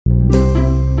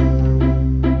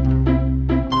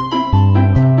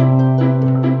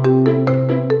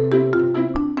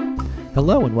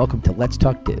Hello and welcome to Let's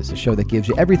Talk Diz, a show that gives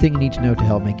you everything you need to know to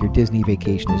help make your Disney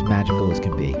vacation as magical as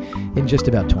can be in just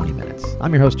about 20 minutes.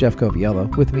 I'm your host, Jeff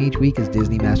Coviello. With me each week is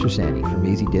Disney Master Sandy from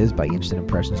Easy Diz by Instant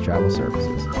Impressions Travel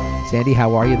Services. Sandy,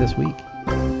 how are you this week?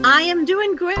 I am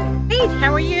doing great.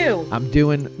 How are you? I'm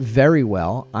doing very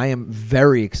well. I am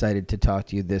very excited to talk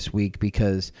to you this week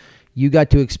because you got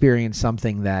to experience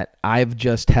something that I've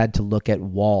just had to look at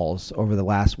walls over the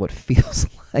last, what feels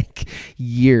like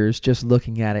years, just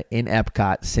looking at it in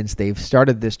Epcot since they've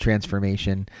started this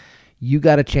transformation. You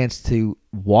got a chance to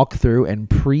walk through and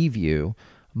preview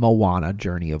Moana,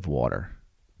 Journey of Water.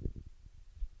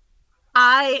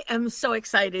 I am so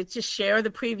excited to share the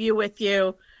preview with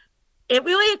you. It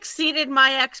really exceeded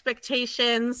my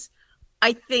expectations.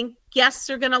 I think guests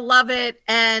are going to love it,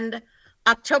 and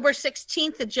October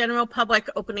 16th, the general public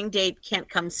opening date can't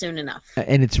come soon enough.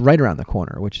 And it's right around the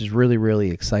corner, which is really, really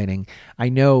exciting. I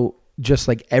know just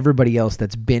like everybody else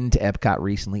that's been to Epcot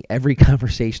recently, every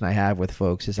conversation I have with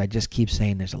folks is I just keep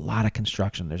saying there's a lot of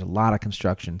construction. There's a lot of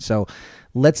construction. So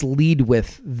let's lead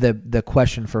with the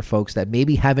question for folks that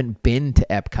maybe haven't been to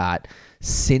Epcot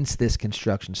since this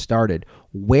construction started.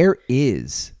 Where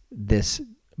is this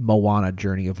Moana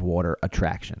Journey of Water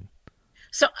attraction?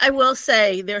 So I will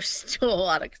say there's still a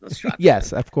lot of construction.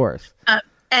 Yes, of course.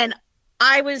 And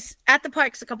I was at the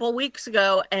parks a couple of weeks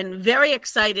ago and very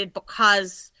excited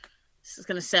because this is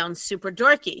going to sound super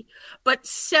dorky, but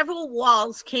several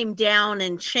walls came down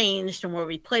and changed and were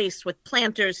replaced with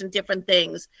planters and different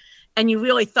things. And you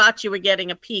really thought you were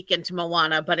getting a peek into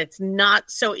Moana, but it's not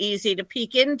so easy to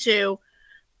peek into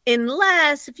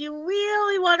unless if you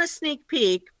really want a sneak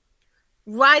peek,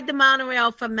 ride the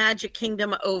monorail from Magic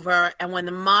Kingdom over, and when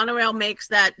the monorail makes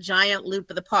that giant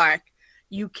loop of the park,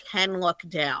 you can look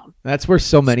down. That's where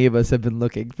so many of us have been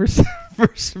looking for so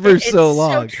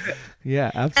long. So true. Yeah,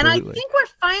 absolutely. And I think we're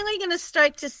finally going to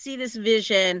start to see this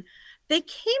vision. They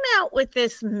came out with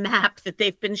this map that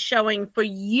they've been showing for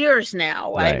years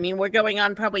now. Right. I mean, we're going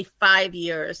on probably 5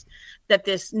 years that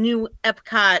this new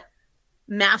Epcot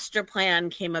master plan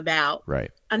came about.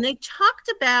 Right. And they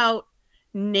talked about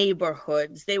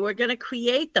neighborhoods. They were going to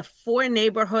create the 4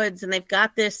 neighborhoods, and they've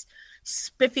got this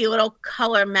spiffy little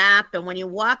color map. And when you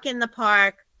walk in the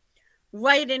park,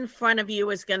 right in front of you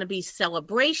is going to be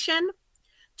Celebration.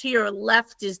 To your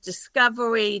left is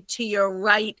Discovery. To your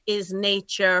right is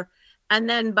Nature. And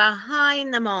then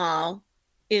behind them all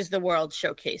is the World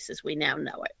Showcase as we now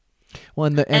know it. Well,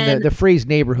 and the phrase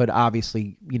neighborhood,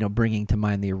 obviously, bringing to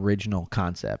mind the original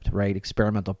concept, right?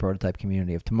 Experimental prototype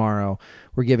community of tomorrow.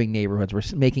 We're giving neighborhoods.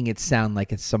 We're making it sound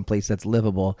like it's someplace that's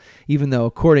livable, even though,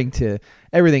 according to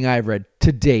everything I've read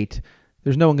to date,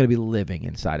 there's no one going to be living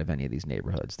inside of any of these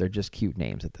neighborhoods. They're just cute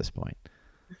names at this point.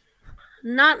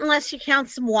 Not unless you count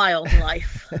some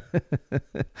wildlife.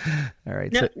 All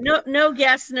right. No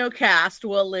guests, no cast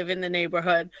will live in the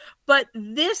neighborhood. But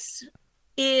this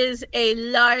is a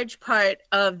large part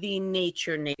of the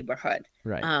nature neighborhood.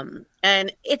 Right.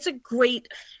 And it's a great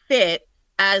fit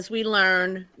as we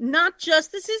learn, not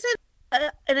just, this isn't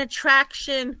an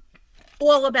attraction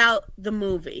all about the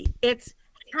movie. It's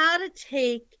how to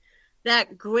take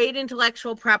that great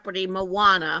intellectual property,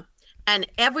 Moana, and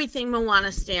everything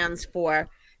Moana stands for,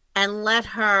 and let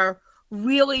her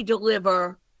really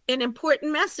deliver an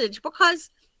important message, because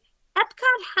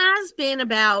Epcot has been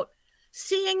about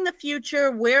seeing the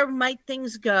future, where might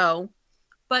things go,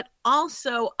 but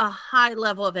also a high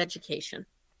level of education.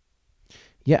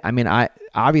 Yeah, I mean, I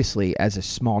obviously, as a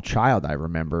small child, I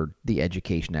remember the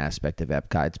education aspect of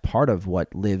Epcot. It's part of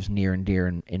what lives near and dear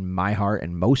in my heart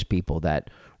and most people that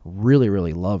really,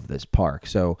 really love this park.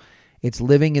 So it's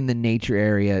living in the nature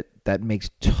area that makes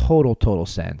total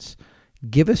sense.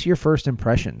 Give us your first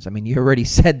impressions. I mean, you already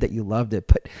said that you loved it,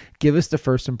 but give us the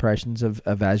first impressions of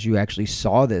as you actually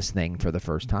saw this thing for the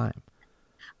first time.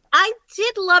 I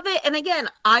did love it. And again,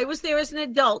 I was there as an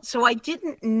adult, so I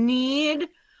didn't need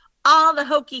all the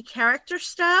hokey character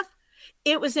stuff.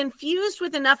 It was infused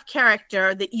with enough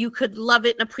character that you could love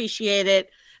it and appreciate it.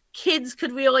 Kids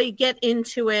could really get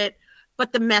into it,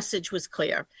 but the message was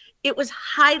clear. It was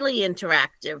highly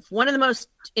interactive. One of the most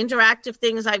interactive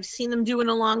things I've seen them do in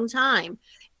a long time.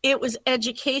 It was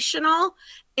educational.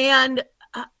 And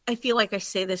I feel like I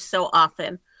say this so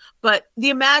often, but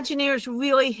the Imagineers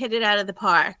really hit it out of the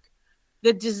park.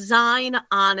 The design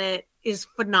on it is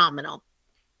phenomenal.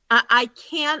 I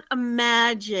can't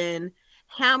imagine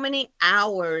how many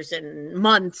hours and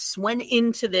months went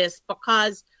into this,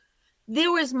 because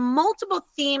there was multiple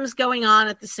themes going on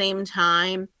at the same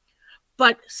time,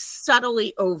 but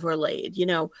subtly overlaid,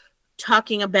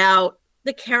 talking about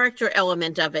the character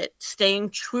element of it, staying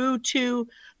true to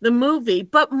the movie,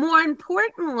 but more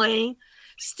importantly,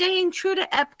 staying true to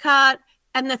Epcot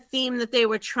and the theme that they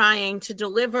were trying to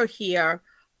deliver here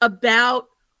about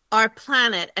our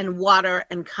planet and water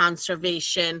and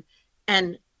conservation,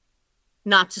 and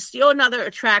not to steal another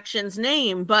attraction's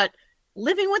name, but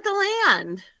living with the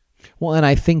land. Well, and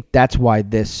I think that's why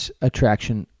this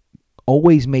attraction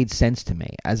always made sense to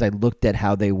me as I looked at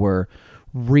how they were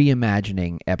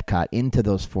reimagining Epcot into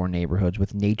those 4 neighborhoods,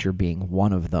 with nature being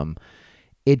one of them.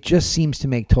 It just seems to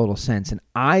make total sense. And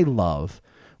I love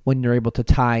when you're able to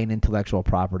tie an intellectual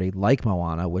property like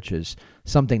Moana, which is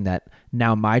something that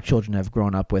now my children have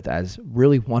grown up with as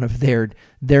really one of their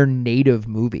native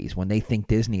movies. When they think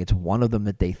Disney, it's one of them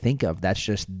that they think of. That's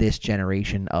just this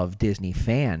generation of Disney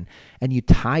fan. And you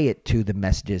tie it to the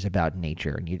messages about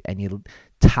nature, and you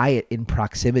tie it in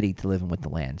proximity to living with the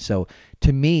land. So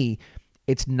to me,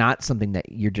 it's not something that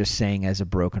you're just saying as a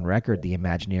broken record, the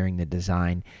Imagineering, the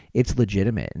design. It's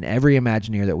legitimate. And every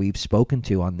Imagineer that we've spoken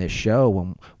to on this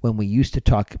show, when we used to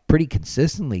talk pretty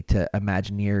consistently to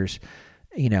Imagineers,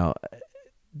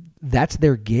 that's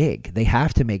their gig. They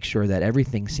have to make sure that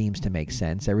everything seems to make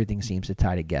sense. Everything seems to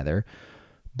tie together.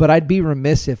 But I'd be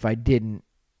remiss if I didn't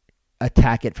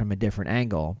attack it from a different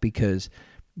angle, because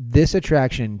this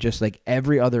attraction, just like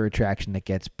every other attraction that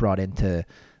gets brought into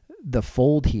the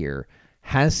fold here,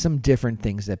 has some different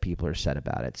things that people are said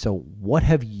about it. So what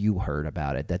have you heard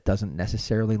about it that doesn't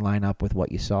necessarily line up with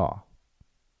what you saw?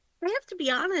 I have to be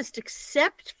honest,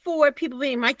 except for people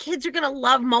being, my kids are going to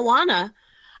love Moana,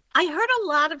 I heard a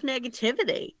lot of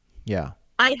negativity. Yeah.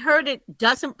 I heard it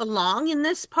doesn't belong in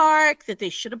this park, that they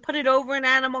should have put it over in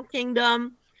Animal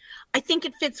Kingdom. I think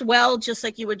it fits well, just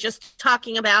like you were just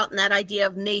talking about, in that idea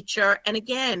of nature. And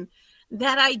again,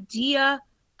 that idea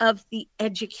of the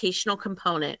educational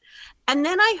component. And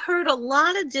then I heard a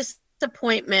lot of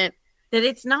disappointment that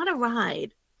it's not a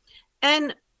ride.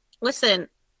 And listen,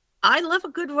 I love a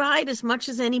good ride as much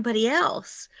as anybody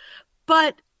else.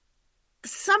 But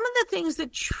some of the things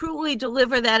that truly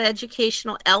deliver that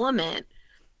educational element,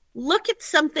 look at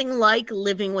something like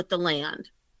Living with the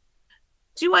Land.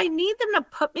 Do I need them to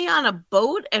put me on a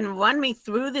boat and run me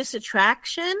through this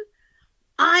attraction?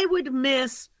 I would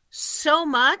miss so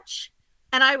much.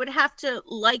 And I would have to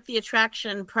like the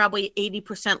attraction probably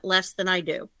 80% less than I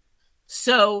do.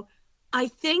 So I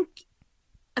think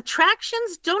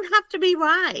attractions don't have to be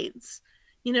rides.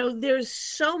 There's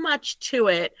so much to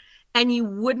it, and you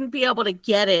wouldn't be able to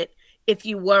get it if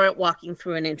you weren't walking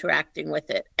through and interacting with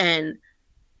it. And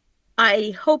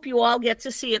I hope you all get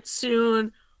to see it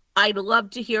soon. I'd love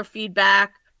to hear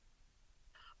feedback.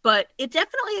 But it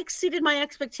definitely exceeded my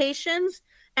expectations.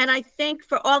 And I think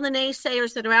for all the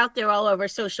naysayers that are out there all over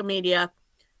social media,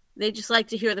 they just like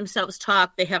to hear themselves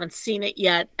talk. They haven't seen it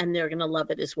yet, and they're going to love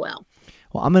it as well.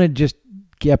 Well, I'm going to just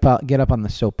get up on the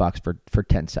soapbox for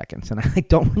 10 seconds. And I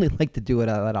don't really like to do it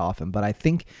that often, but I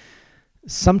think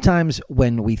sometimes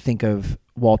when we think of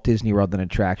Walt Disney World and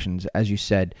attractions, as you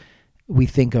said, we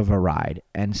think of a ride.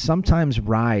 And sometimes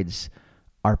rides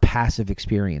are passive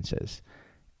experiences.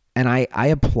 And I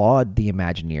applaud the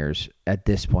Imagineers at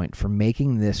this point for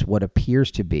making this what appears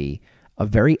to be a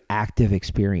very active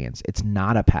experience. It's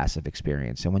not a passive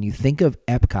experience. And when you think of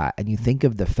Epcot and you think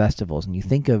of the festivals and you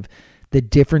think of the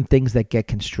different things that get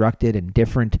constructed and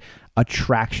different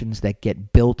attractions that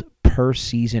get built per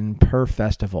season, per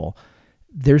festival,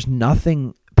 there's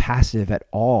nothing passive at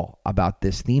all about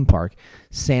this theme park.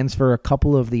 Sans for a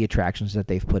couple of the attractions that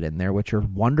they've put in there, which are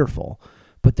wonderful.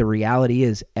 But the reality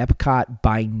is Epcot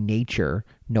by nature,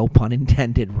 no pun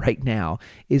intended right now,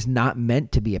 is not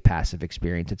meant to be a passive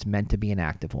experience. It's meant to be an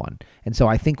active one. And so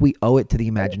I think we owe it to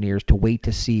the Imagineers to wait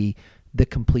to see the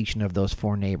completion of those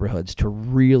 4 neighborhoods to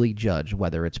really judge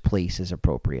whether its place is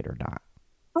appropriate or not.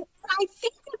 I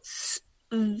think it's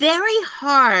very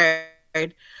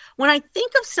hard. When I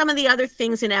think of some of the other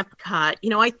things in Epcot,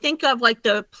 I think of like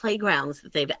the playgrounds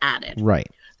that they've added. Right.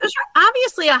 Those are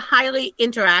obviously a highly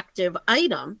interactive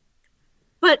item,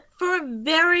 but for a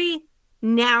very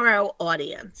narrow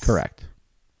audience. Correct.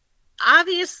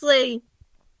 Obviously,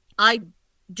 I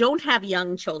don't have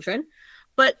young children,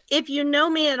 but if you know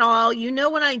me at all,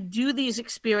 when I do these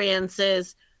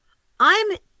experiences, I'm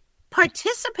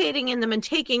participating in them and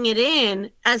taking it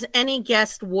in as any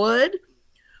guest would,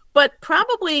 but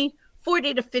probably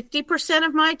 40 to 50%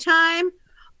 of my time,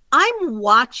 I'm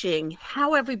watching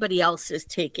how everybody else is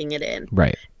taking it in.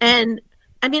 Right. And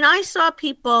I mean, I saw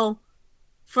people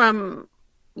from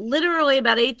literally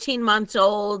about 18 months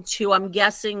old to, I'm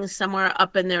guessing, somewhere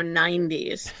up in their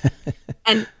 90s.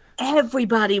 And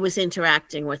everybody was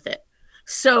interacting with it.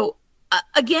 So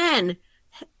again,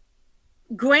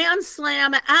 grand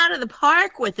slam out of the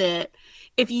park with it.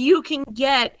 if you can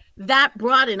get that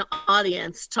broad an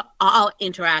audience to all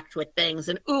interact with things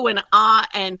and ooh and ah,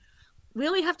 and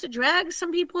really have to drag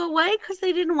some people away because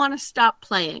they didn't want to stop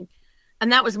playing.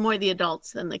 And that was more the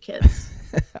adults than the kids.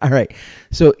 All right.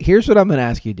 So here's what I'm going to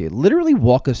ask you to do. Literally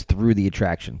walk us through the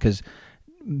attraction, because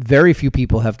very few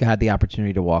people have had the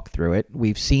opportunity to walk through it.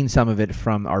 We've seen some of it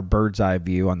from our bird's eye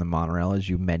view on the monorail, as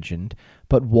you mentioned,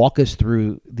 but walk us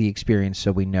through the experience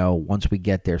so we know once we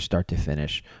get there, start to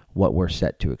finish, what we're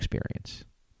set to experience.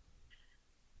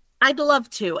 I'd love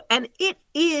to. And it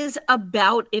is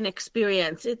about an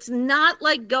experience. It's not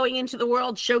like going into the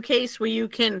World Showcase where you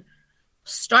can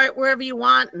start wherever you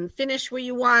want and finish where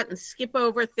you want and skip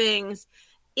over things.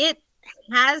 It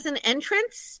has an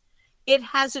entrance. It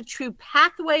has a true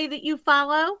pathway that you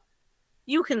follow.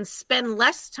 You can spend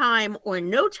less time or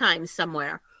no time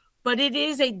somewhere, but it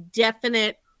is a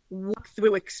definite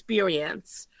walkthrough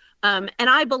experience. And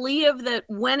I believe that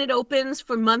when it opens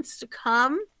for months to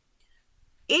come,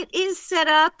 it is set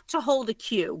up to hold a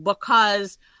queue,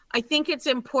 because I think it's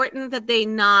important that they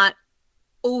not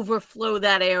overflow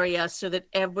that area so that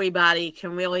everybody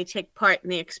can really take part in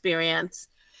the experience.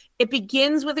 It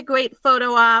begins with a great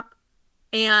photo op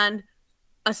and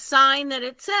a sign that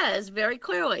it says very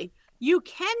clearly, you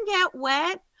can get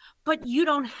wet, but you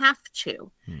don't have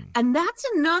to. And that's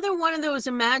another one of those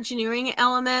Imagineering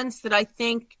elements that I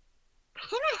think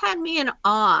kind of had me in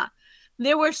awe.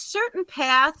 There were certain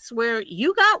paths where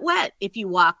you got wet if you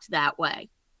walked that way,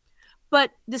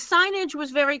 but the signage was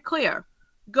very clear.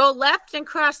 Go left and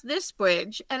cross this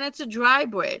bridge, and it's a dry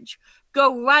bridge.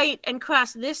 Go right and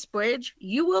cross this bridge,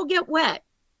 you will get wet.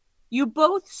 You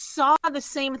both saw the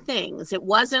same things. It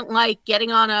wasn't like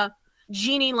getting on a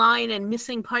genie line and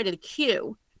missing part of the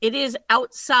queue. It is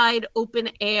outside, open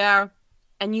air,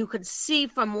 and you could see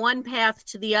from one path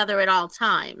to the other at all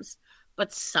times.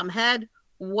 But some had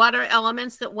water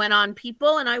elements that went on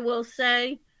people, and I will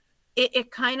say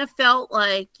it kind of felt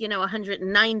like,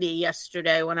 190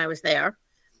 yesterday when I was there.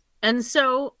 And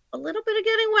so a little bit of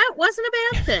getting wet wasn't a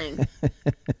bad thing.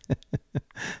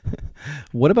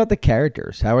 What about the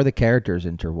characters? How are the characters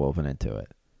interwoven into it?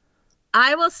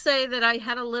 I will say that I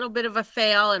had a little bit of a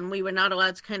fail, and we were not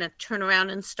allowed to kind of turn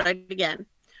around and start again.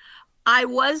 I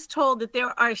was told that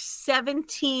there are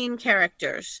 17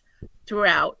 characters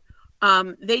throughout.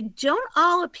 They don't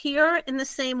all appear in the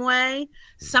same way.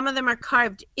 Some of them are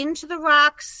carved into the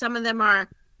rocks. Some of them are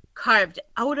carved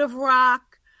out of rock.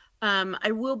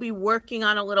 I will be working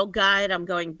on a little guide. I'm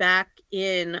going back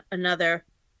in another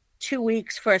 2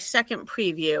 weeks for a second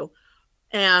preview.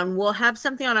 And we'll have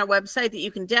something on our website that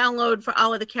you can download for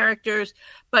all of the characters.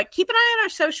 But keep an eye on our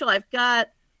social. I've got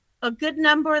a good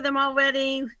number of them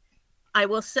already. I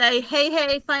will say,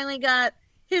 Hey finally got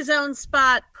his own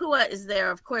spot. Pua is there.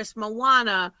 Of course,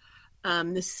 Moana,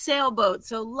 the sailboat.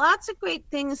 So lots of great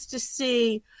things to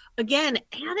see. Again,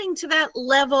 adding to that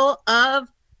level of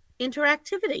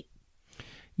interactivity.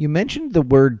 You mentioned the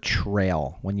word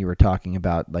trail when you were talking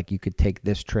about, like, you could take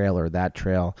this trail or that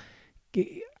trail.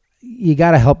 You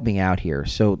got to help me out here.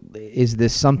 So is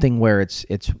this something where it's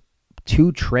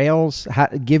two trails?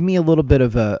 Give me a little bit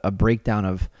of a breakdown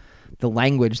of the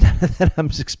language that I'm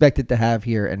expected to have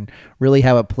here, and really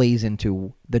how it plays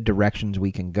into the directions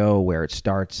we can go, where it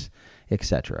starts,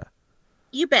 etc.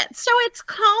 You bet. So it's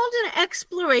called an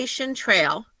exploration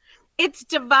trail. It's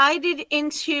divided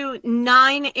into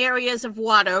 9 areas of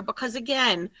water because,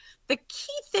 again, the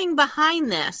key thing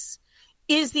behind this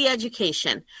is the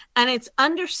education, and it's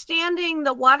understanding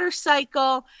the water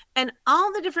cycle and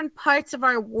all the different parts of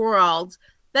our world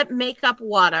that make up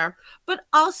water, but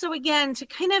also, again, to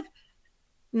kind of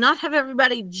not have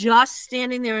everybody just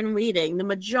standing there and reading. The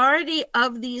majority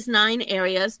of these 9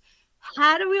 areas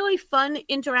had a really fun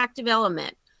interactive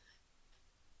element.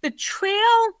 The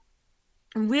trail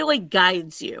really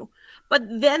guides you, but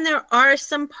then there are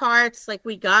some parts, like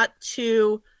we got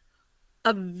to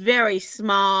a very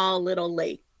small little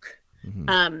lake.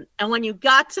 And when you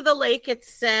got to the lake, it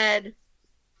said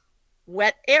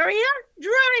wet area,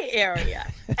 dry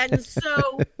area. And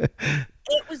so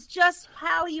it was just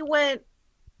how you went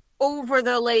over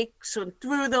the lakes and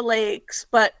through the lakes.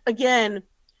 But again,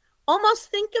 almost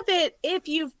think of it, if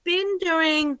you've been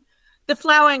during the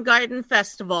Flower and Garden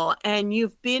Festival and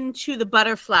you've been to the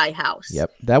Butterfly House.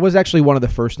 Yep. That was actually one of the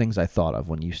first things I thought of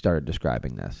when you started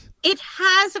describing this. It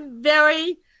has a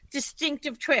very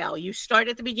distinctive trail. You start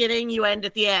at the beginning, you end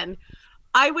at the end.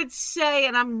 I would say,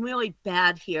 and I'm really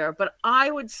bad here, but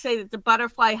I would say that the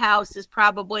Butterfly House is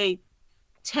probably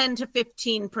 10 to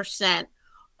 15%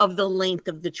 of the length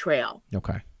of the trail.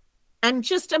 Okay. And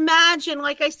just imagine,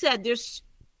 like I said, there's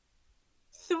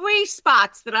 3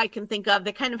 spots that I can think of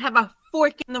that kind of have a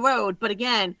fork in the road, but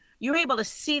again, you're able to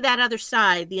see that other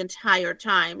side the entire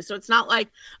time. So it's not like,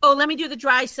 oh, let me do the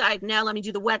dry side. Now let me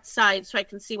do the wet side so I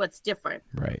can see what's different.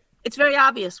 Right. It's very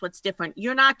obvious what's different.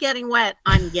 You're not getting wet.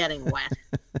 I'm getting wet.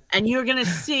 And you're going to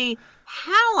see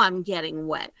how I'm getting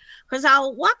wet. Because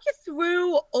I'll walk you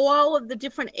through all of the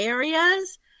different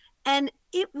areas. And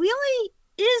it really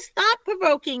is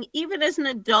thought-provoking, even as an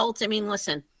adult. I mean,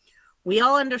 listen, we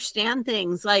all understand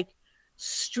things like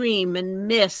stream and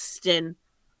mist and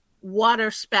water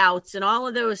spouts and all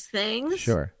of those things.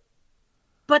 Sure.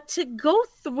 But to go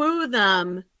through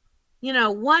them,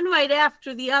 one right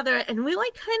after the other and really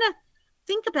kind of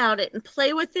think about it and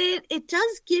play with it, it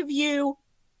does give you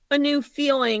a new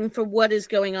feeling for what is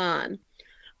going on.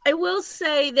 I will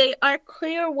say they are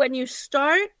clear when you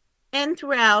start and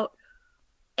throughout,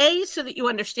 A, so that you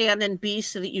understand, and B,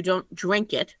 so that you don't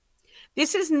drink it.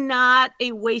 This is not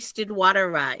a wasted water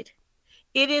ride.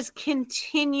 It is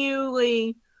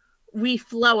continually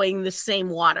reflowing the same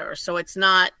water. So it's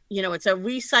not, it's a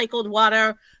recycled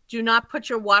water. Do not put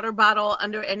your water bottle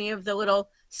under any of the little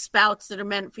spouts that are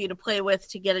meant for you to play with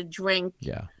to get a drink.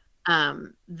 Yeah.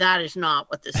 That is not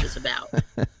what this is about.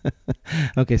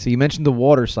 Okay, so you mentioned the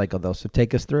water cycle, though, so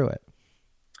take us through it.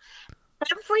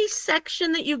 Every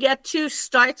section that you get to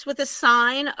starts with a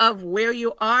sign of where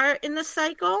you are in the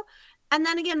cycle. And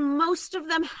then again, most of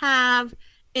them have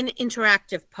an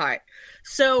interactive part.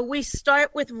 So we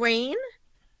start with rain.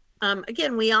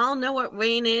 Again, we all know what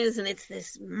rain is, and it's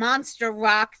this monster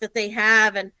rock that they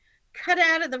have, and cut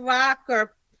out of the rock,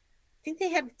 or I think they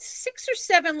have 6 or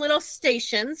 7 little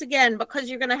stations, again, because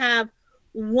you're going to have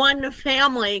one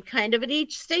family kind of at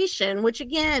each station, which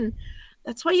again,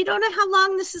 that's why you don't know how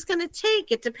long this is going to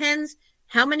take. It depends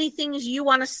how many things you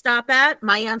want to stop at.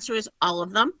 My answer is all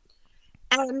of them.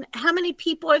 And how many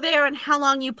people are there and how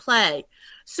long you play.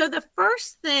 So the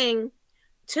first thing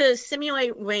to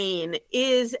simulate rain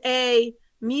is a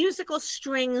musical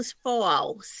strings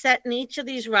fall set in each of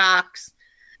these rocks.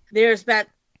 There's about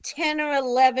 10 or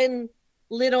 11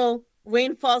 little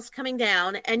rainfalls coming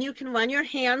down, and you can run your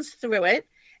hands through it.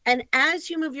 And as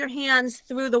you move your hands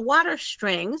through the water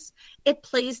strings, it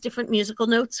plays different musical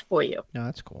notes for you. No,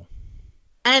 that's cool.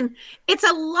 And it's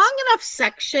a long enough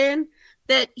section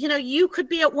that, you could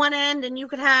be at one end and you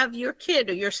could have your kid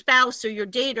or your spouse or your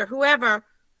date or whoever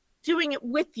doing it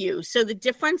with you. So the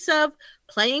difference of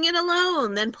playing it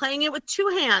alone, then playing it with 2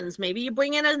 hands, maybe you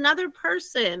bring in another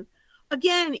person.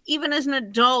 Again, even as an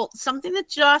adult, something that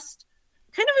just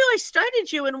kind of really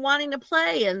started you in wanting to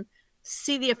play and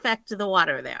see the effect of the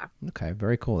water there. Okay,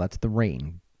 very cool. That's the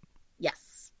rain.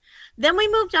 Yes. Then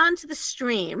we moved on to the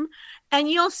stream, and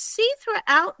you'll see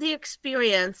throughout the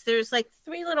experience, there's like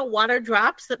 3 little water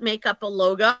drops that make up a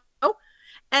logo.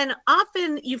 And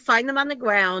often you find them on the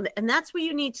ground, and that's where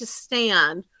you need to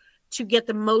stand to get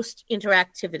the most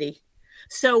interactivity.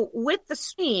 So with the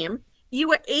stream, you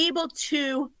were able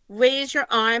to raise your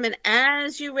arm, and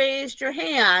as you raised your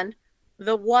hand,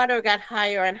 the water got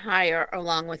higher and higher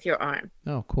along with your arm.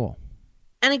 Oh, cool.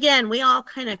 And again, we all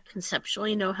kind of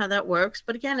conceptually know how that works.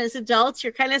 But again, as adults,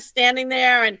 you're kind of standing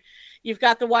there and you've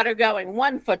got the water going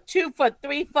 1 foot, 2 foot,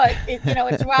 3 foot.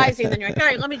 It's rising. Then you're like, all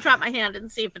right, let me drop my hand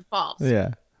and see if it falls.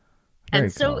 Yeah. Very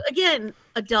and so, cool. Again,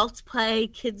 adults play,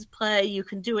 kids play. You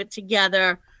can do it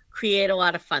together, create a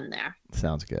lot of fun there.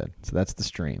 Sounds good. So that's the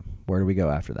stream. Where do we go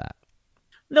after that?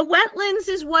 The wetlands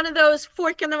is one of those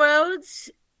fork in the roads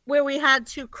where we had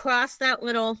to cross that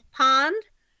little pond.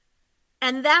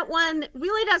 And that one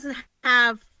really doesn't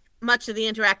have much of the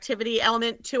interactivity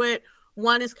element to it.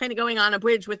 One is kind of going on a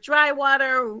bridge with dry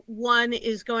water. One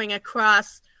is going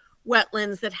across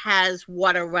wetlands that has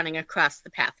water running across the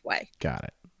pathway. Got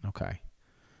it. Okay.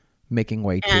 Making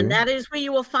way to. And that is where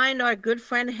you will find our good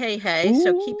friend Hey Hey. Ooh.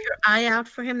 So keep your eye out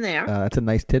for him there. That's a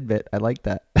nice tidbit. I like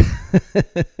that.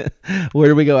 Where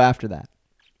do we go after that?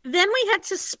 Then we head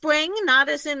to spring, not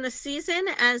as in the season,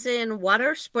 as in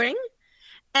water spring.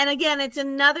 And again, it's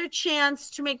another chance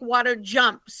to make water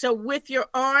jump. So with your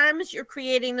arms, you're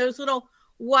creating those little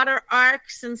water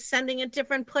arcs and sending it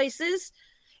different places.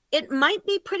 It might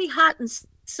be pretty hot and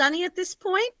sunny at this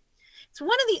point. It's one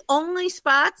of the only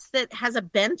spots that has a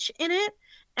bench in it.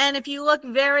 And if you look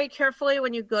very carefully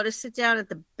when you go to sit down at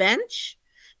the bench,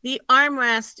 the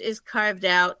armrest is carved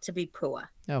out to be Pua.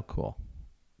 Oh, cool.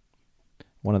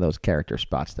 One of those character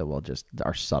spots that will just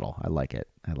are subtle. I like it.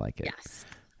 Yes.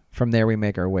 From there, we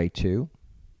make our way to?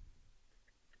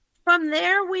 From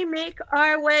there, we make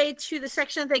our way to the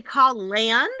section that they call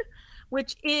land,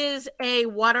 which is a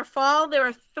waterfall. There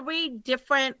are 3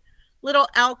 different little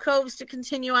alcoves to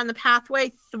continue on the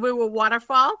pathway through a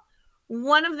waterfall.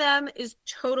 One of them is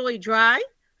totally dry.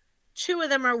 2 of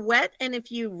them are wet. And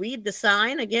if you read the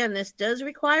sign, again, this does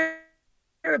require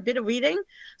a bit of reading.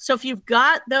 So if you've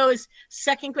got those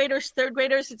second graders, third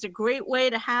graders, it's a great way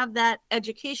to have that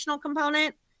educational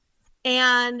component.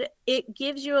 And it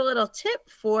gives you a little tip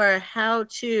for how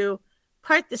to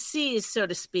part the seas, so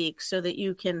to speak, so that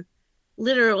you can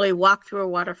literally walk through a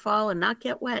waterfall and not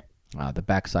get wet. The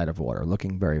backside of water.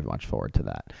 Looking very much forward to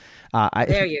that.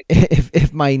 There you go.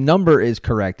 If my number is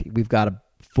correct, we've got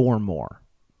 4 more.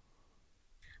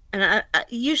 And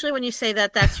usually when you say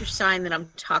that, that's your sign that I'm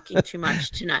talking too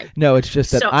much tonight. No, it's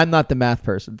just that I'm not the math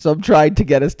person. So I'm trying to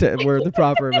get us to where the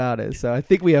proper amount is. So I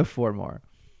think we have 4 more.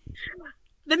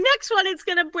 The next one it's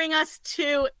going to bring us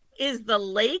to is the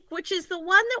lake, which is the one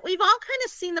that we've all kind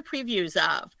of seen the previews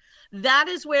of. That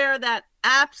is where that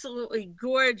absolutely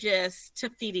gorgeous Te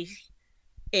Fiti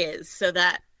is. So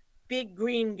that big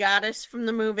green goddess from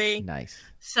the movie. Nice.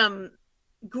 Some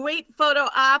great photo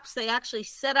ops. They actually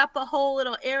set up a whole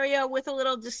little area with a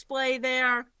little display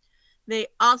there. They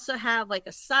also have like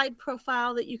a side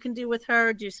profile that you can do with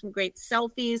her, do some great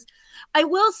selfies. I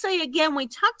will say again, we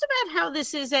talked about how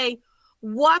this is a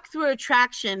walk-through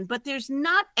attraction, but there's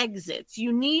not exits.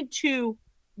 You need to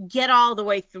get all the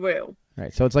way through.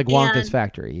 Right. So it's like Wonka's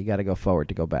factory. You got to go forward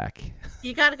to go back.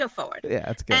 You got to go forward. Yeah,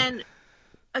 that's good. And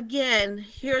again,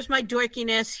 here's my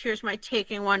dorkiness. Here's my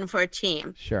taking one for a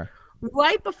team. Sure.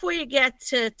 Right before you get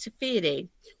to Te Fiti,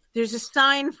 there's a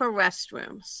sign for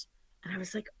restrooms. And I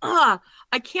was like, I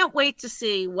can't wait to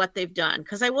see what they've done.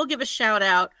 Because I will give a shout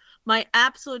out. My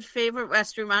absolute favorite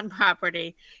restroom on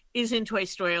property is in Toy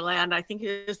Story Land. I think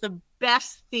it is the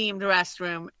best themed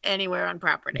restroom anywhere on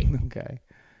property. Okay.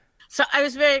 So I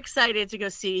was very excited to go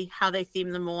see how they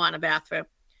themed the Moana bathroom.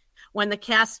 When the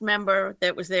cast member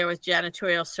that was there with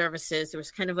janitorial services, there was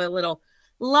kind of a little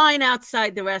line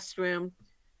outside the restroom.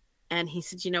 And he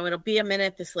said, it'll be a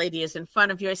minute. This lady is in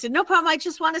front of you. I said, no problem. I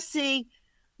just want to see.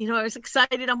 I was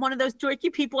excited. I'm one of those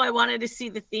dorky people. I wanted to see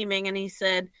the theming. And he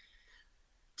said,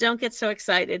 don't get so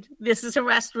excited. This is a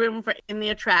restroom in the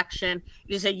attraction.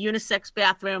 It is a unisex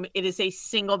bathroom. It is a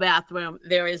single bathroom.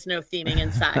 There is no theming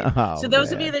inside. So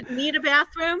those of you that need a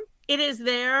bathroom, it is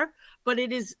there, but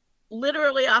it is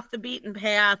literally off the beaten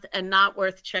path and not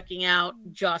worth checking out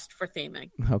just for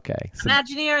theming. Okay. So,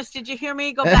 Imagineers, did you hear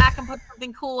me? Go back and put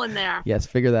something cool in there. Yes,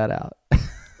 figure that out.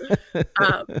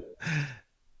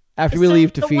 After we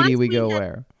leave Te Fiti, we go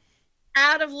where?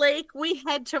 Out of lake, we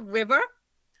head to river.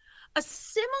 A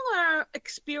similar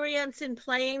experience in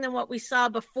playing than what we saw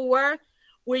before,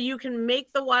 where you can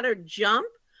make the water jump.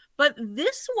 But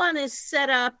this one is set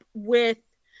up with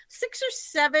 6 or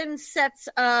 7 sets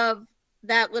of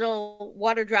that little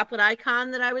water droplet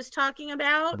icon that I was talking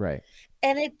about. Right.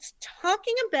 And it's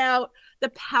talking about the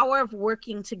power of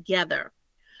working together.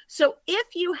 So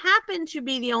if you happen to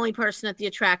be the only person at the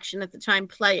attraction at the time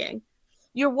playing,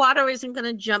 your water isn't going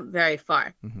to jump very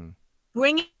far. Mm-hmm.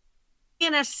 Bring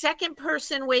in a second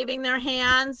person waving their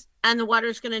hands and the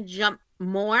water's going to jump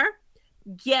more.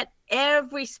 Get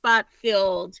every spot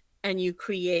filled and you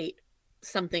create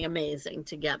something amazing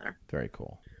together. Very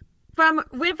cool. From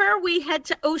river, we head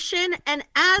to ocean. And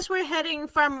as we're heading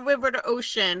from river to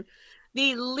ocean,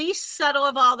 the least subtle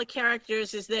of all the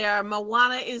characters is there.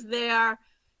 Moana is there.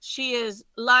 She is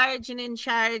large and in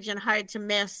charge and hard to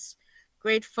miss.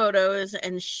 Great photos.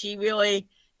 And she really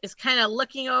is kind of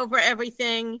looking over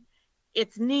everything.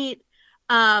 It's neat.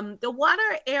 The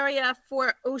water area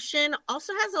for ocean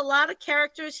also has a lot of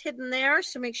characters hidden there.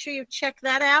 So make sure you check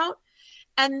that out.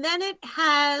 And then it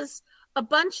has a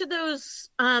bunch of those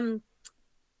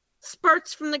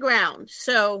spurts from the ground.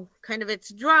 So kind of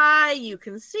it's dry. You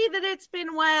can see that it's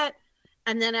been wet.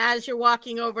 And then as you're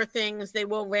walking over things, they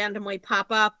will randomly pop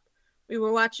up. We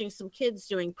were watching some kids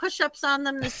doing push-ups on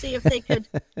them to see if they could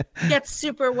get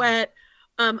super wet.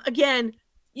 Again,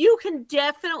 you can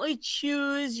definitely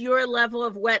choose your level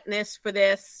of wetness for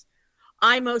this.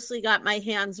 I mostly got my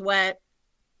hands wet.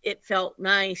 It felt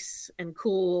nice and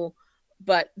cool,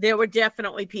 but there were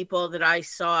definitely people that I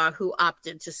saw who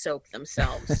opted to soak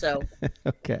themselves. So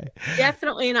okay,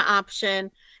 definitely an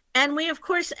option. And we, of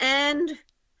course, end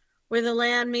where the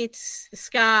land meets the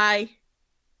sky,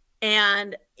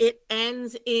 and it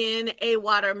ends in a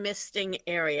water misting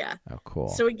area. Oh, cool.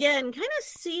 So again, kind of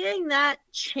seeing that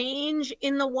change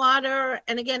in the water.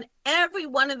 And again, every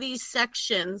one of these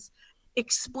sections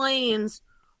explains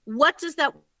what does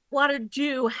that water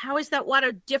do? How is that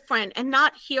water different? And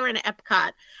not here in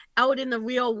Epcot, out in the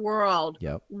real world.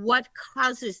 Yep. What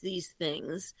causes these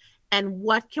things? And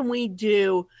what can we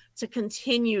do to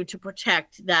continue to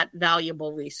protect that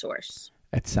valuable resource?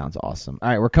 That sounds awesome. All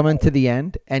right, we're coming to the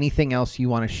end. Anything else you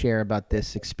want to share about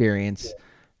this experience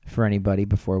for anybody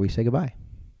before we say goodbye?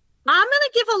 I'm going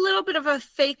to give a little bit of a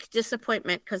fake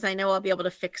disappointment because I know I'll be able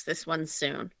to fix this one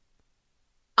soon.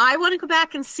 I want to go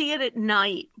back and see it at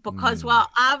night because while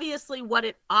obviously what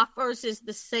it offers is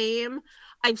the same,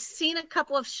 I've seen a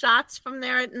couple of shots from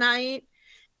there at night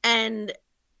and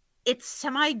it's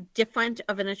semi-different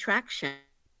of an attraction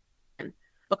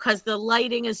because the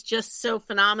lighting is just so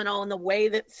phenomenal and the way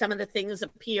that some of the things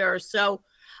appear. So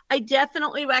I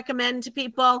definitely recommend to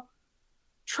people,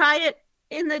 try it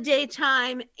in the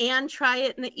daytime and try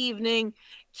it in the evening,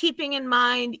 keeping in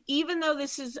mind, even though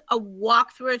this is a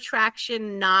walkthrough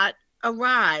attraction, not a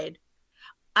ride,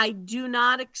 I do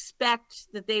not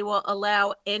expect that they will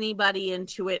allow anybody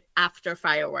into it after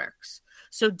fireworks.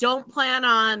 So don't plan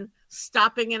on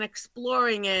stopping and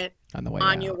exploring it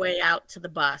on your way out to the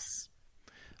bus.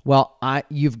 Well,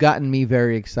 you've gotten me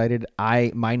very excited.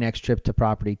 My next trip to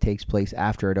property takes place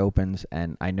after it opens,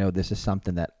 and I know this is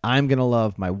something that I'm going to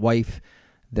love. My wife,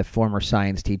 the former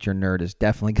science teacher nerd, is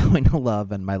definitely going to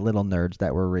love, and my little nerds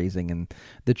that we're raising in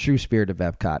the true spirit of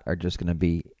Epcot are just going to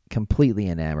be completely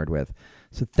enamored with.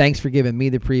 So thanks for giving me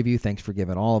the preview. Thanks for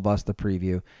giving all of us the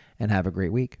preview, and have a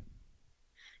great week.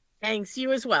 Thanks,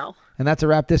 you as well. And that's a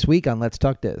wrap this week on Let's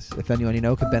Talk Diz. If anyone you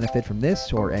know could benefit from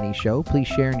this or any show, please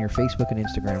share on your Facebook and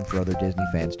Instagram for other Disney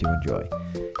fans to enjoy.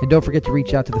 And don't forget to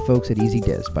reach out to the folks at Easy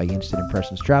Diz by Instant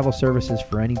Impressions Travel Services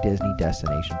for any Disney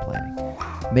destination planning.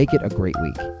 Make it a great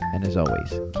week. And as always,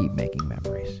 keep making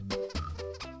memories.